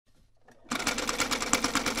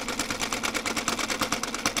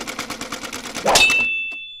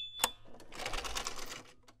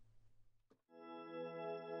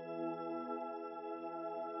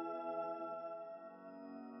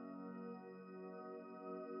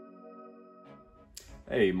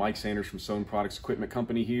Hey, Mike Sanders from Sewn Products Equipment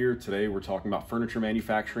Company here. Today we're talking about furniture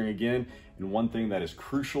manufacturing again, and one thing that is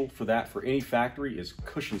crucial for that for any factory is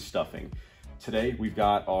cushion stuffing. Today we've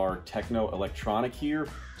got our Techno Electronic here.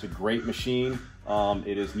 It's a great machine.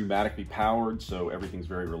 It is pneumatically powered, so everything's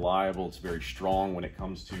very reliable. It's very strong when it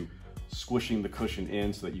comes to squishing the cushion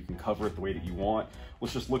in so that you can cover it the way that you want.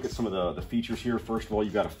 Let's just look at some of the features here. First of all,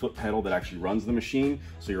 you've got a foot pedal that actually runs the machine,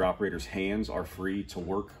 so your operator's hands are free to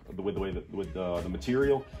work with the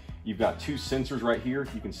material. You've got two sensors right here.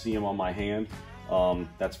 You can see them on my hand.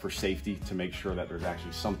 That's for safety, to make sure that there's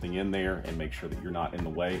actually something in there and make sure that you're not in the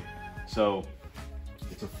way. So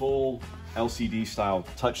it's a full LCD style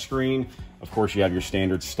touchscreen. Of course, you have your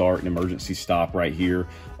standard start and emergency stop right here,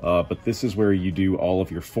 but this is where you do all of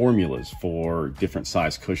your formulas for different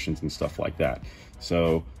size cushions and stuff like that.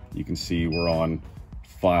 So you can see we're on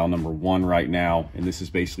file number 1 right now, and this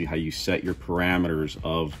is basically how you set your parameters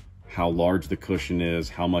of how large the cushion is,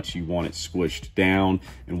 how much you want it squished down,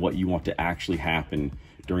 and what you want to actually happen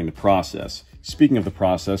during the process. Speaking of the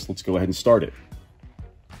process, let's go ahead and start it.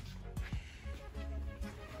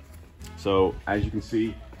 So as you can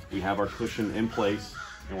see, we have our cushion in place,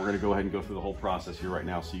 and we're going to go ahead and go through the whole process here right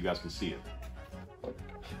now so you guys can see it.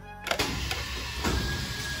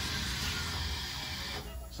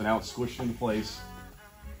 So now it's squished into place,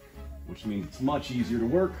 which means it's much easier to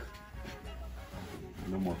work.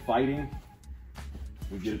 No more fighting.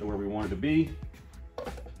 We get it to where we want it to be.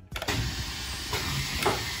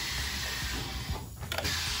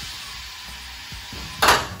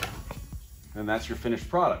 And that's your finished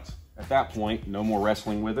product. At that point, no more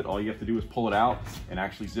wrestling with it. All you have to do is pull it out and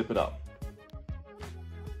actually zip it up.